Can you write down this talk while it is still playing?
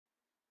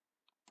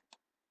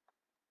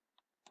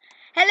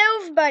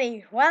Hello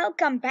everybody,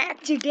 welcome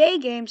back to Day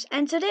Games,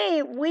 and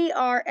today we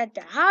are at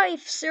the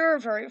Hive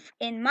server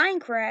in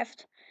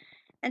Minecraft.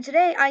 And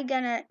today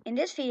in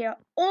this video,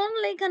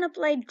 only gonna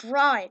play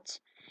Droid.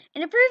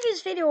 In the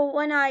previous video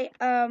when I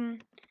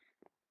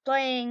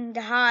playing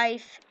the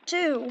Hive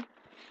 2,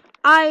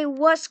 I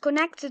was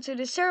connected to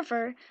the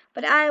server,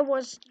 but I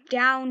was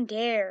down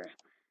there.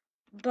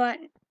 But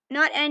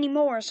not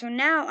anymore, so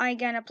now I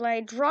gonna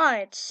play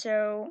Droid,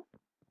 so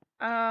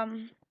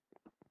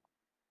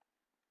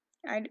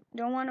I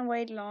don't want to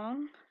wait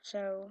long,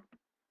 so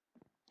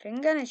I think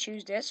I'm gonna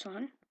choose this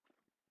one.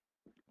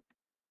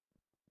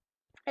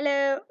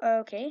 Hello,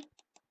 okay.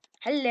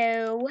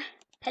 Hello,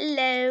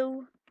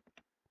 hello.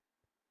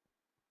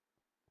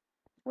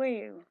 Where are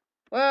you?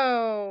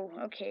 Whoa,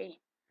 okay.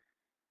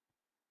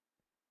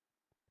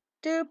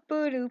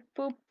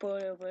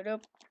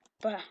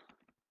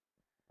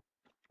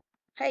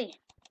 Hey,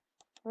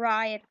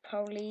 riot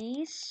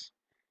police.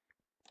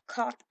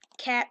 Caught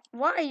cat,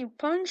 why are you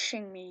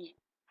punching me?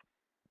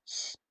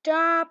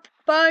 Stop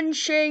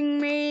punching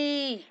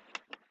me!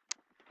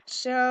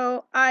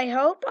 So, I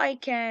hope I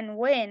can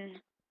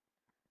win.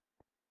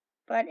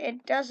 But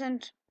it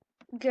doesn't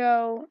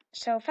go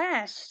so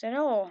fast at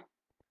all.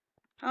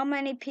 How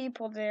many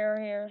people there are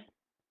here?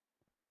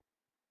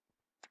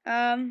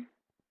 I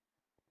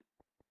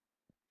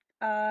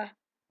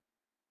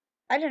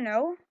don't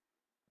know.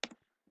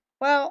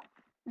 Well,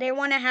 they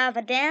want to have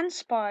a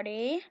dance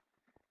party.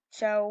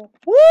 So,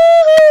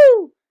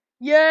 woohoo!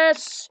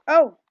 Yes!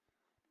 Oh,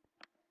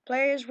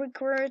 players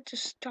required to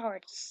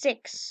start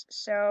 6.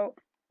 So,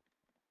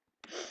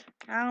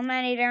 how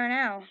many there are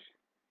now?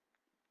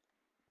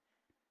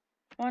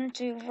 1,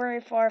 2, 3,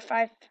 4,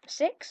 5,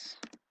 6.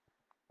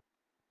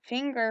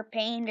 Finger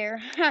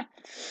painter.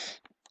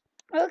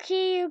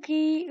 Okay.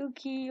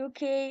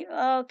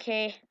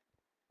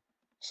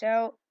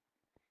 So,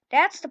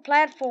 that's the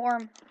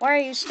platform where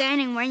you're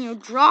standing when you're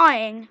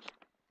drawing.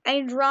 And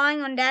you're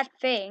drawing on that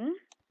thing.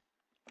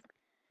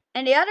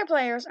 And the other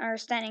players are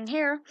standing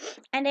here,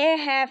 and they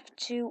have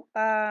to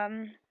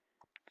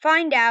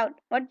find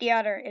out what the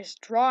other is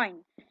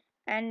drawing.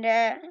 And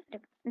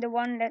the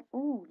one that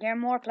there are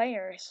more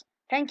players.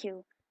 Thank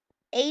you.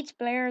 8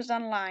 players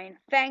online.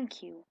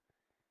 Thank you.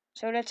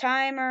 So the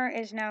timer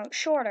is now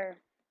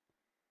shorter.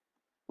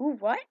 Ooh,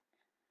 what?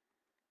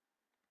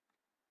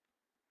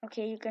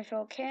 Okay, you can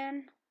fill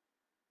can.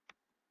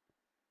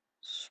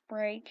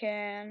 Spray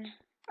can.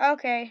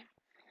 Okay.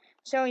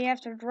 So you have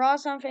to draw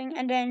something,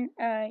 and then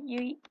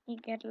you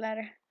get a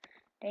letter.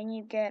 Then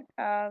you get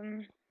a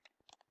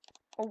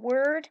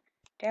word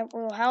that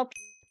will help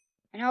you.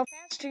 And how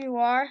faster you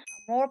are,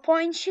 the more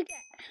points you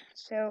get.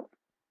 So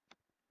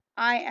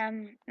I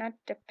am not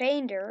the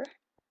painter.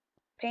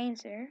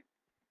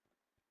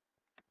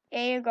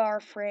 Agar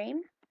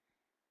frame.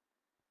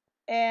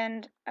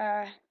 And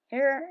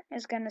here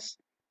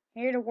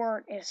the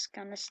word is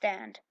gonna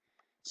stand.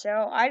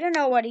 So I don't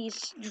know what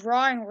he's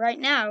drawing right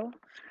now.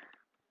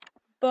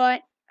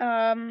 But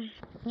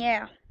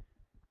yeah.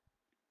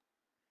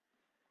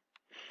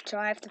 So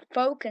I have to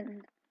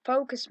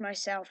focus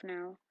myself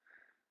now.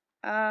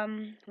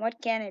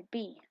 What can it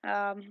be?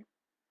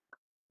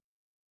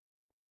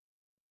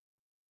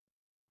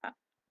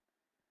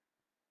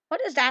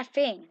 What is that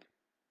thing?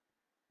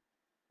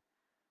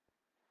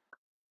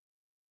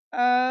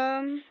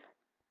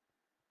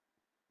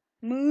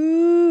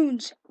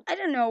 Moons. I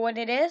don't know what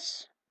it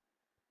is.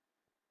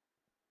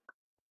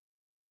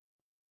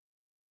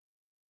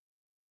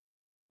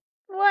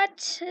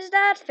 What is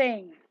that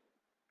thing?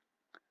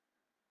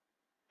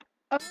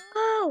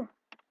 Oh!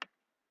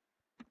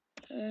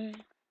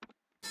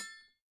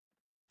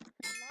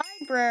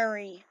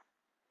 Library.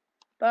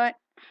 But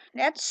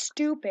that's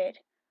stupid.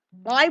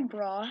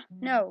 Libra?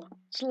 No,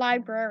 it's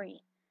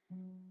library.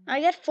 I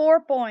get 4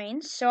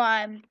 points, so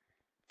I'm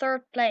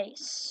 3rd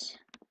place.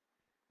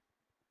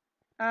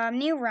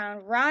 New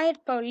round.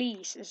 Riot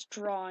police is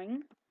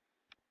drawing.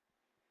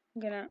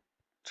 I'm gonna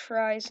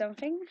try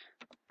something.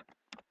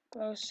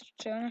 Close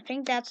to. I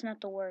think that's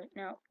not the word.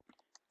 No.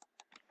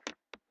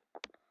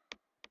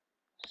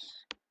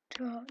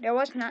 That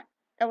was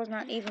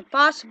not even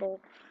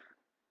possible.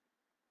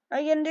 Are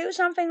you gonna do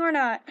something or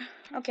not?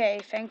 Okay,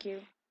 thank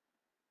you.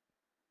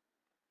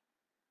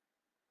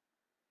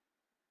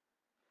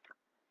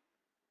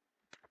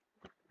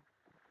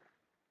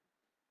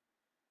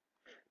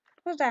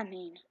 What does that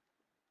mean?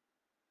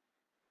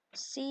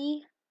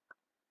 See?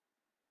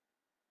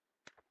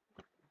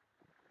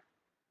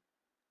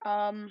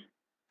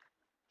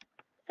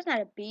 That's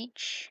not a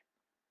beach.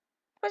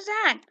 What's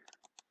that?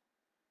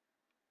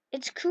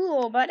 It's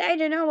cool, but I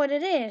don't know what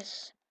it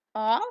is.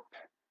 Up?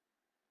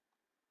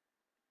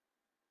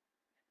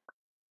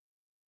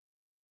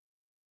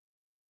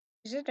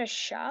 Is it a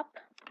shop?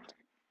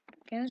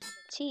 Begins with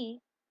a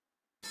T.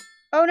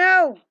 Oh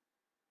no!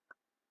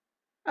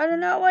 I don't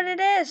know what it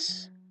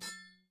is.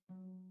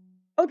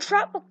 Oh,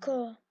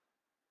 tropical.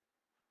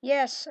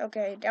 Yes,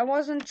 okay. That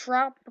wasn't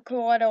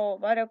tropical at all,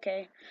 but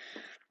okay.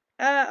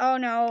 Oh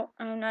no,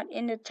 I'm not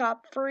in the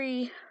top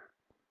 3.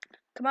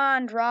 Come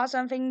on, draw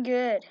something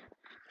good.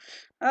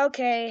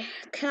 Okay,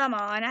 come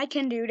on, I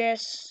can do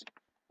this.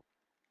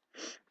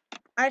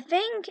 I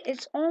think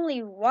it's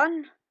only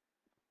one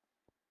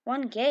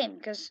game,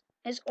 because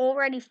it's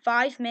already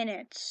 5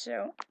 minutes,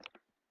 so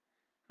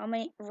how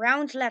many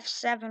rounds left?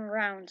 7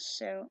 rounds,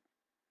 so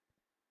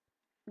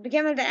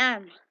begin with the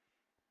M.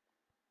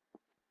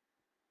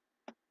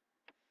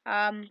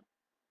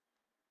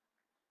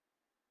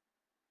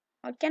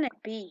 What can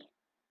it be?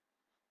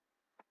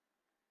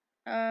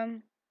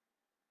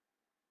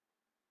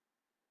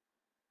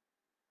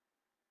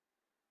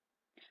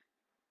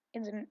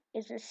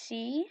 Is a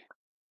C?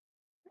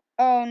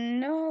 Oh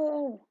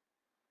no!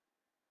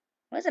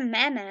 What's a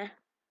meme?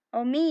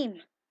 Oh,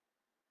 meme.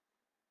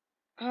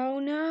 Oh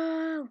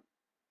no!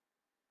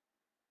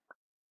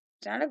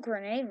 It's not a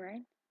grenade,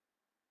 right?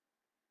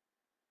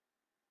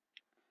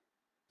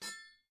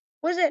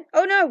 Was it?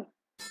 Oh no!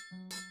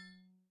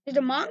 Is it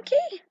a monkey?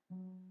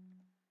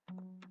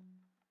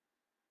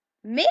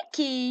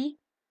 Mickey?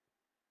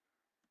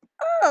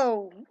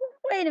 Oh,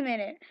 wait a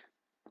minute.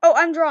 Oh,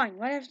 I'm drawing.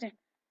 What have to?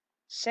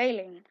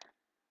 Sailing.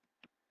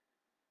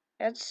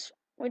 That's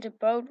with a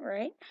boat,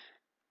 right?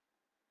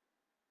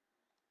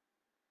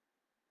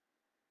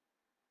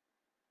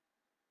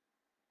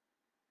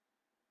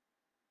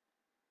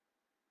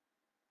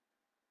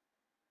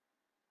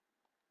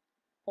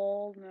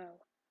 Ball, no.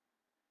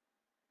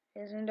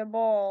 Isn't a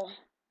ball.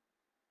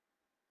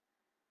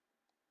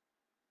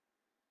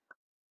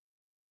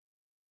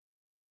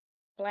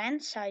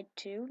 Land side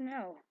 2?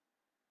 No.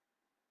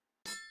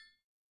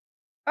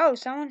 Oh,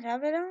 someone's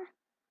have it on?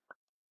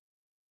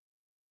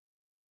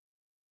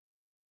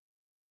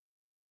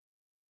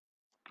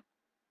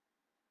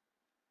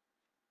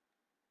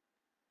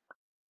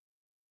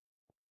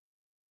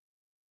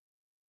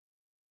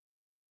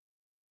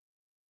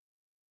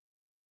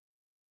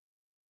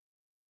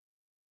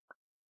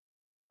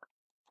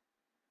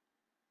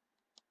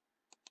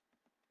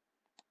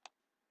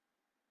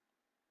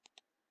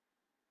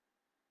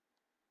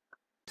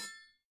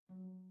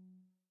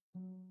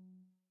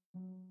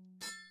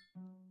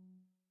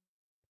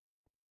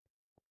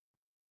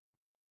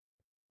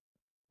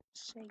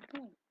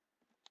 Sailing.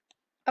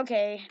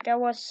 Okay, that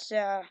was,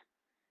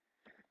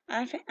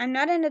 I'm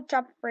not in the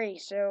top 3,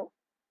 so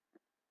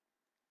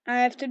I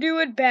have to do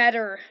it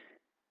better.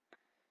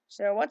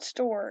 So, what's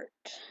the word?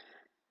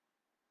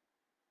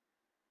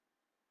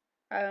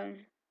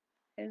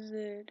 Is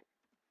it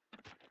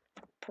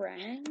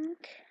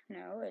prank?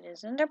 No, it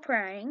isn't a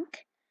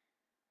prank.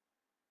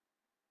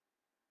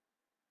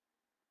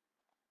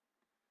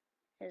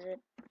 Is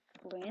it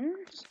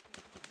flint?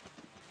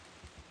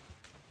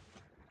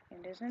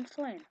 It isn't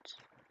flint.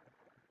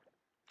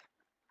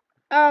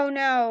 Oh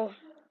no!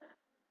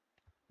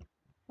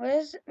 What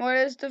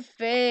is the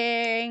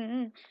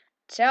thing?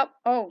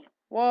 Oh,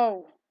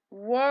 whoa,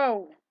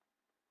 whoa,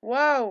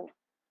 whoa!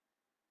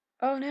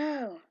 Oh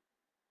no!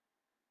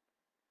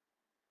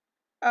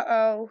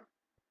 Uh-oh.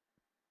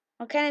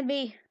 What can it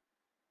be?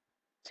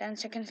 10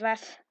 seconds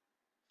left.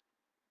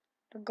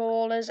 The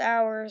goal is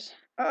ours.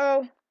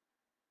 Uh-oh.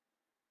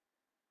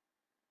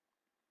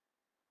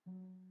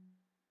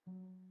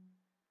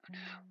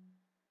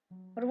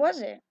 What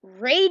was it?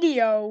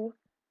 Radio?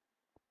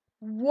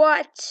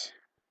 What?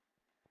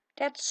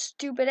 That's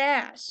stupid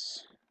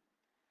ass.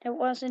 That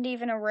wasn't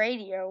even a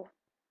radio.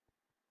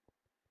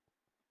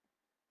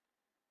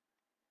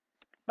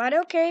 But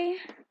okay.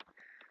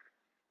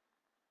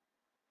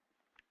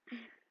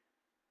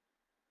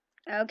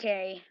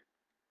 Okay.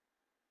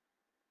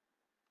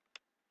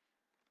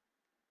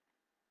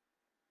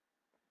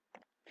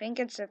 Think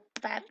it's a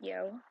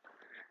Fabio.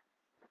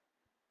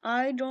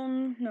 I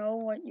don't know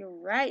what you're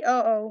right.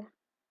 Uh-oh.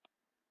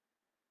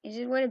 Is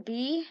it with a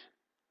B?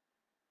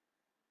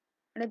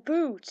 The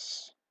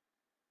boots.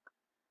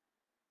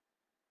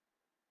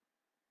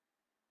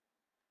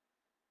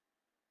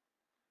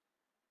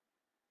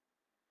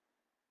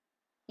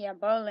 Yeah,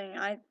 bowling.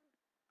 I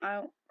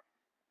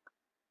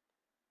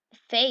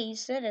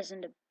face. That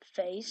isn't a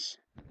face.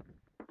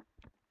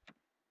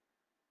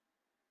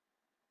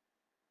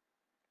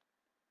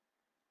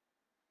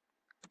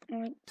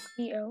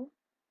 E-O.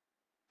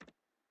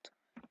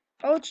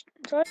 Oh,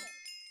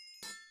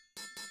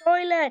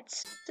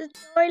 toilets. The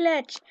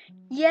toilet.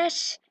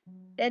 Yes.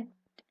 That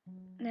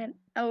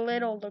a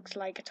little looks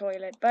like a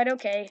toilet, but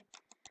okay.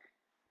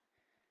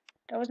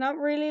 That was not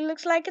really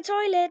looks like a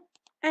toilet.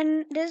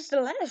 And this is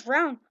the last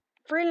round.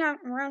 3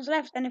 rounds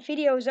left, and the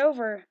video is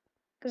over.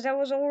 Because that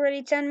was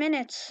already 10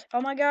 minutes.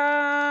 Oh my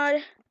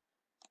god.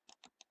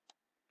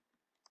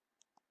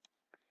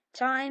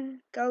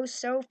 Time goes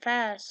so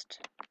fast.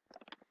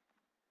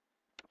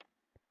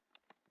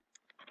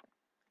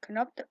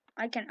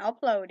 I can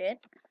upload it.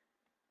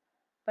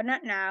 But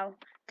not now.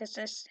 Because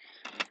this...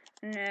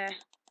 Nah.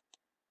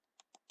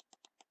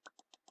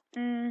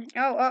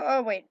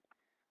 Oh, wait.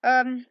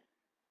 Bah.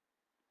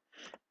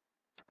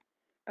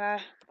 Bah.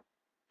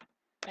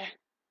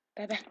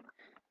 Bah.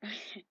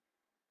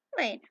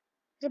 Wait.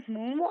 Is it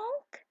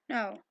moonwalk?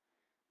 No.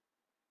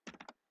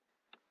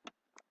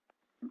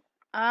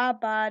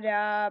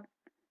 Abada.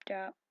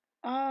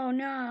 Oh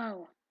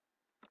no.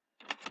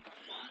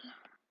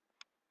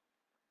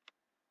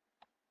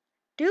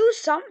 Do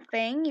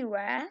something, you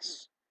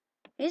ass.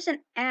 He's an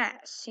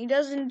ass. He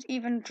doesn't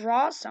even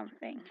draw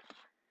something.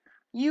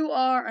 You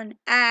are an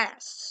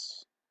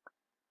ass.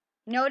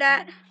 You know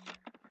that?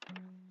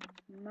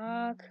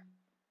 Mug.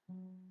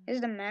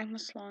 Is the magma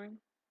slime?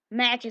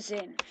 Mac is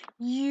in.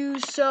 You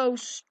so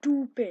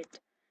stupid.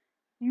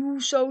 You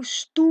so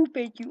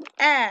stupid, you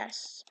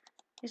ass.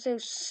 You so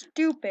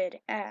stupid,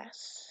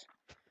 ass.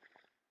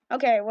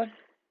 Okay, what?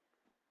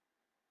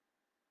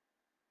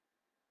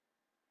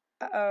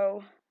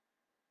 Uh-oh.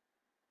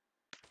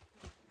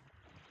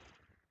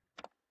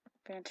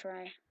 Gonna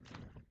try.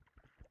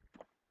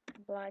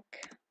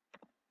 Black.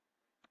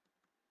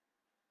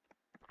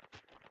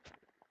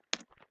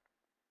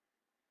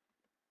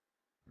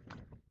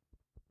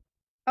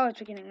 Oh, it's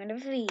beginning with a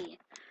V.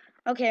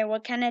 Okay,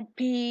 what can it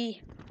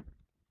be?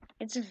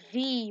 It's a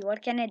V.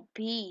 What can it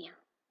be?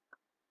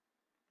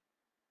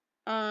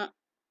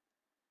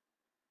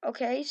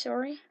 Okay,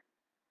 sorry.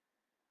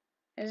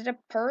 Is it a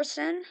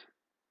person?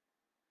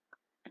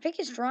 I think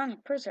he's drawing a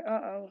person.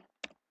 Uh-oh.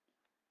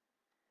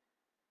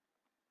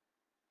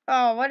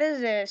 Oh, what is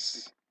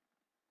this?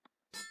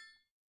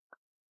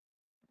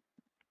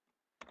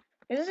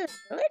 Is it a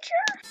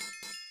villager?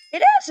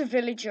 It is a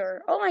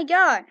villager. Oh my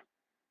god.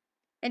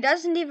 It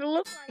doesn't even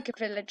look like a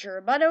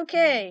villager, but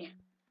okay.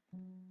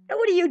 Now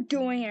what are you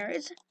doing here?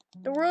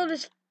 The word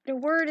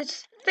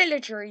is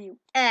villager, you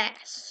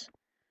ass.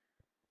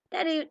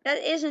 That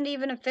isn't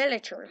even a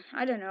villager.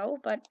 I don't know,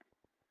 but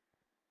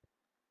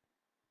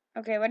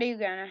okay, what are you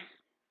gonna?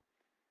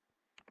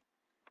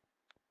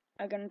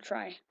 I'm gonna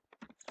try.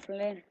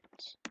 Flint.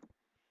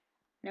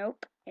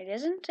 Nope, it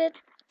isn't it.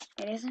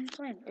 It isn't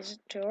flint. Is it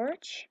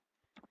torch?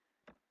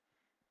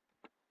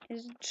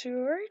 Is it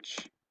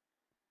torch?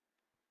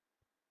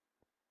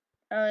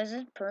 Oh, is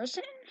it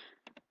person?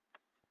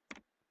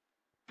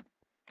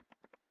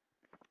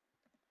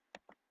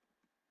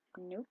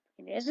 Nope,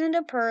 it isn't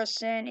a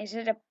person. Is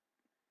it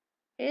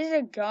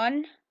a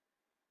gun?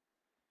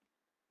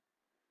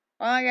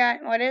 Oh my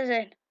god, what is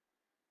it?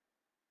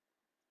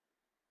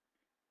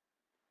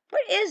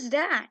 What is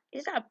that?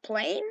 Is that a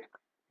plane?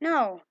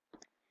 No.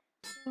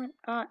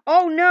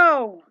 Oh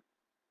no!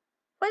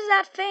 What's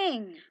that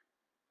thing?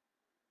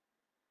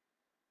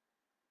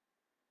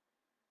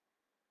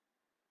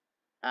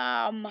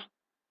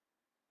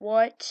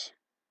 What?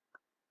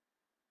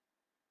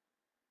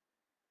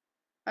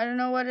 I don't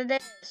know what it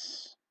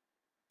is.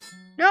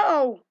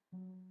 No!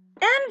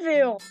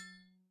 Anvil!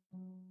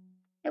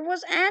 It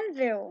was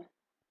anvil.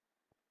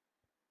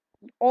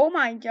 Oh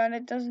my god,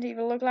 it doesn't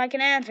even look like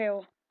an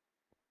anvil.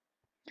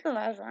 It's the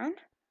last round.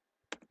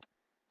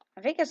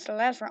 I think it's the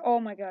last round. Oh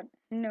my god,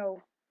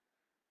 no.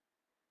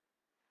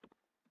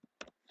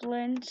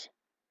 Flint.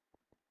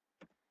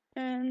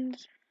 And...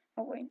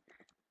 oh wait.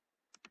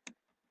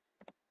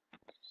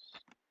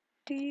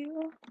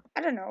 Steel?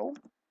 I don't know.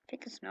 I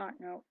think it's not,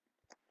 no.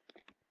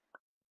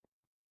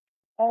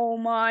 Oh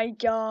my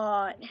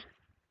god.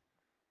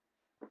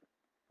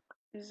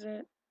 Is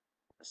it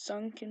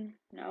sunken?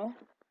 No.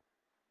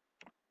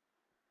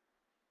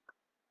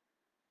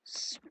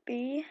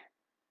 Speed.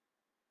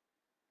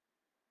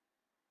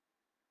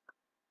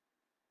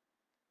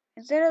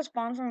 Is it a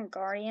spawn from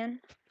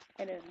Guardian?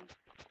 It isn't.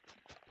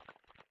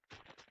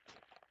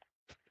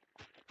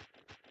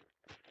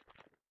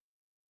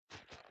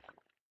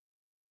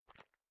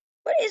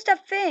 What is the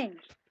thing?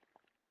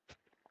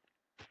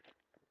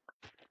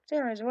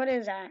 Serious, what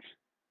is that?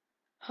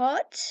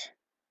 Hut?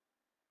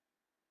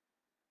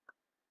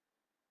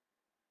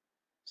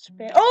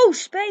 Space. Oh,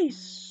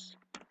 space!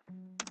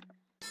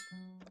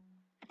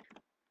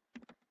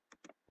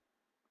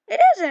 It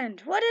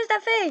isn't! What is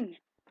the thing?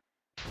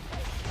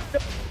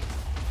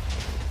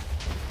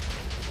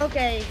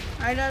 Okay,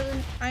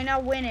 I'm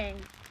not winning.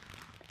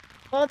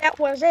 Well, that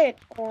was it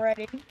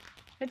already.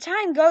 The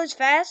time goes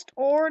fast,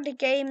 or the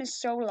game is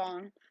so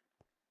long.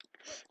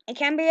 It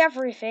can be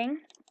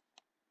everything.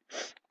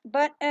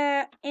 But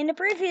in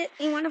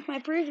one of my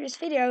previous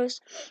videos,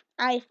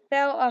 I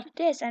fell off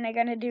this, and I'm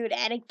gonna do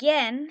that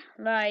again,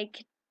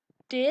 like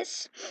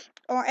this,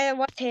 or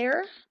what's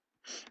here.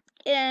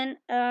 And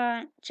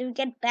to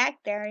get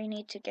back there, you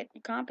need to get the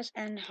compass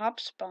and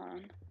hop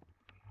spawn.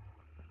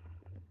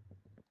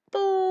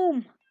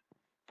 Boom!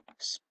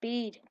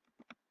 Speed.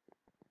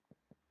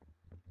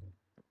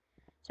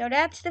 So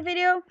that's the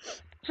video.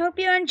 Hope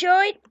you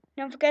enjoyed.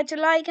 Don't forget to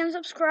like and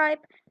subscribe.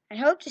 I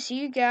hope to see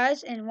you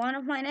guys in one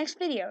of my next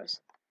videos.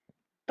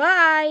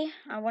 Bye!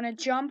 I'm gonna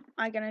jump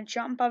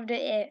off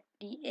the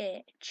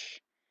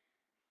edge.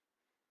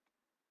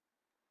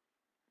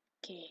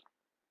 Okay.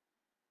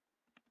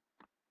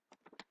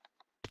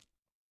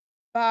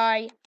 Bye.